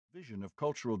vision of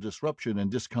cultural disruption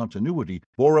and discontinuity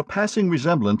bore a passing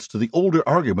resemblance to the older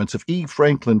arguments of E.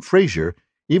 Franklin Frazier,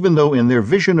 even though in their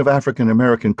vision of African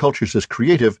American cultures as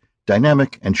creative,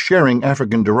 dynamic, and sharing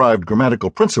African-derived grammatical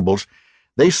principles,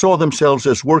 they saw themselves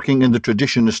as working in the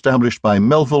tradition established by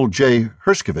Melville J.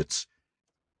 Herskovits.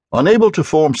 Unable to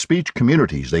form speech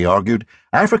communities, they argued,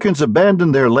 Africans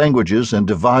abandoned their languages and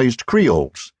devised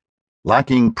creoles.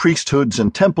 Lacking priesthoods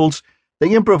and temples, they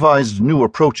improvised new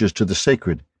approaches to the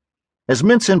sacred. As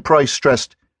Mintz and Price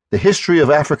stressed, the history of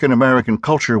African American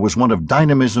culture was one of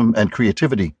dynamism and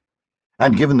creativity,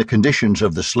 and given the conditions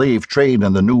of the slave trade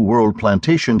and the New World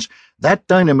plantations, that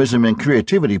dynamism and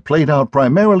creativity played out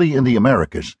primarily in the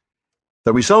Americas.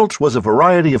 The result was a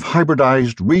variety of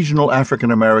hybridized regional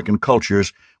African American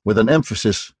cultures with an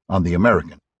emphasis on the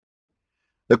American.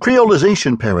 The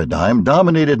creolization paradigm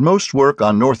dominated most work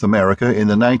on North America in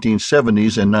the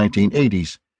 1970s and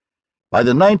 1980s. By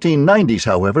the 1990s,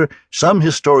 however, some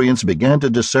historians began to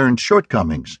discern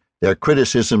shortcomings, their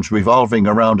criticisms revolving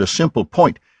around a simple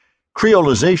point.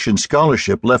 Creolization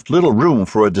scholarship left little room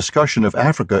for a discussion of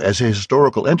Africa as a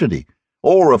historical entity,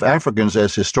 or of Africans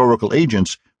as historical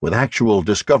agents with actual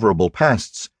discoverable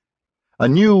pasts. A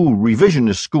new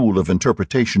revisionist school of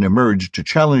interpretation emerged to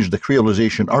challenge the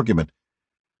creolization argument.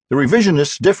 The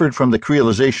revisionists differed from the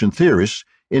creolization theorists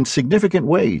in significant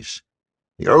ways.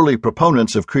 The early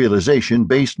proponents of creolization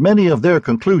based many of their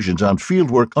conclusions on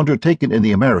fieldwork undertaken in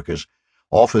the Americas,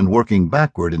 often working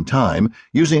backward in time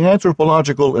using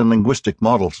anthropological and linguistic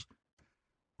models.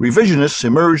 Revisionists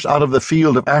emerged out of the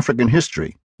field of African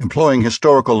history, employing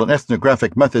historical and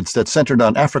ethnographic methods that centered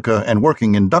on Africa and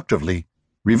working inductively.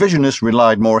 Revisionists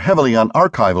relied more heavily on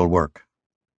archival work.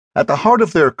 At the heart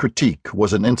of their critique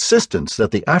was an insistence that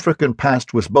the African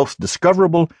past was both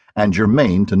discoverable and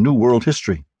germane to New World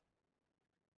history.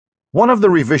 One of the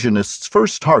revisionists'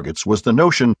 first targets was the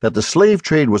notion that the slave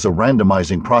trade was a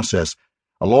randomizing process,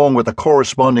 along with a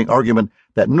corresponding argument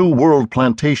that New World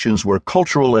plantations were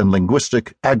cultural and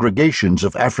linguistic aggregations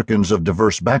of Africans of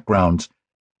diverse backgrounds.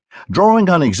 Drawing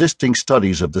on existing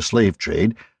studies of the slave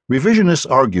trade, revisionists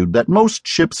argued that most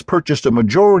ships purchased a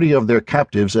majority of their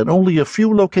captives at only a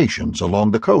few locations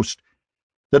along the coast.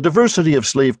 The diversity of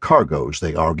slave cargoes,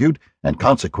 they argued, and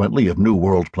consequently of New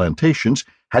World plantations,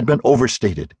 had been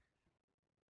overstated.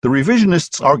 The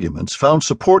revisionists' arguments found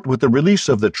support with the release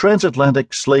of the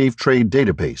Transatlantic Slave Trade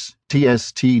Database,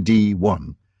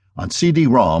 TSTD-1, on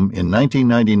CD-ROM in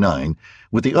 1999,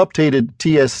 with the updated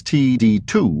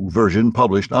TSTD-2 version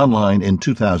published online in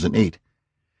 2008.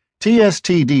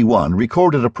 TSTD-1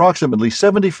 recorded approximately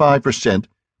 75%,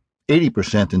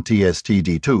 80% in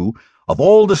TSTD-2, of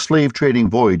all the slave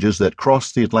trading voyages that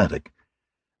crossed the Atlantic.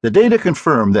 The data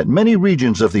confirmed that many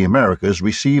regions of the Americas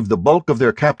received the bulk of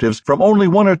their captives from only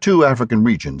one or two African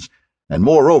regions, and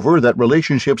moreover that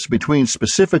relationships between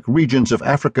specific regions of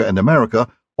Africa and America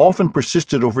often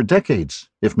persisted over decades,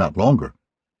 if not longer.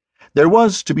 There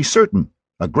was, to be certain,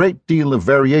 a great deal of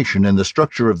variation in the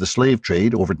structure of the slave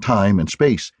trade over time and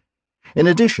space. In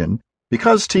addition,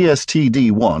 because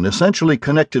TSTD-1 essentially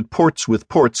connected ports with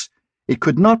ports, it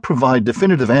could not provide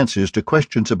definitive answers to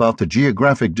questions about the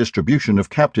geographic distribution of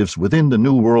captives within the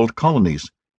New World colonies.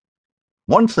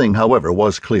 One thing, however,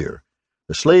 was clear.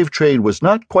 The slave trade was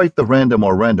not quite the random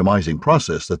or randomizing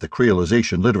process that the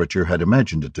creolization literature had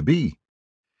imagined it to be.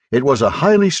 It was a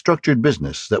highly structured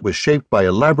business that was shaped by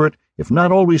elaborate, if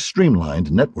not always streamlined,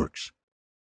 networks.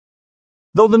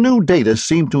 Though the new data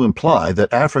seemed to imply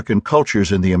that African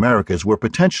cultures in the Americas were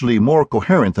potentially more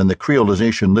coherent than the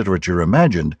creolization literature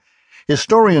imagined,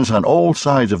 historians on all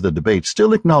sides of the debate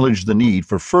still acknowledged the need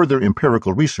for further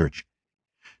empirical research.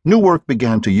 New work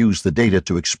began to use the data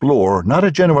to explore not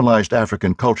a generalized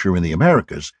African culture in the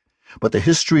Americas, but the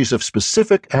histories of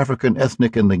specific African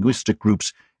ethnic and linguistic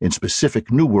groups in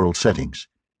specific New World settings.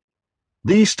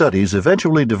 These studies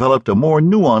eventually developed a more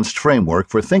nuanced framework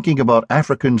for thinking about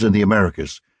Africans in the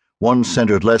Americas, one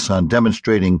centered less on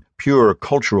demonstrating pure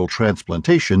cultural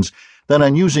transplantations than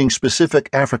on using specific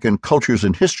African cultures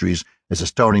and histories as a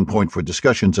starting point for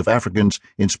discussions of Africans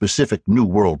in specific New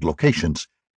World locations.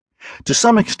 To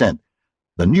some extent,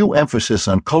 the new emphasis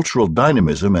on cultural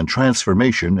dynamism and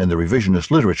transformation in the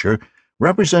revisionist literature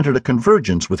represented a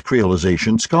convergence with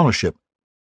creolization scholarship.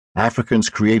 Africans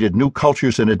created new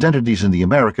cultures and identities in the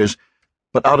Americas,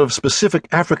 but out of specific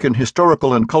African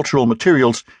historical and cultural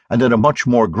materials and at a much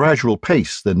more gradual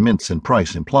pace than Mintz and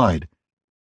Price implied.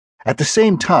 At the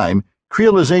same time,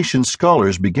 creolization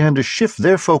scholars began to shift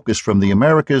their focus from the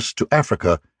Americas to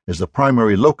Africa as the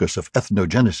primary locus of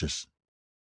ethnogenesis.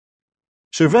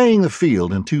 Surveying the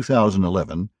field in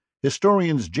 2011,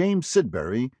 historians James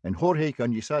Sidbury and Jorge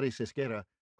Cañizares Esquerra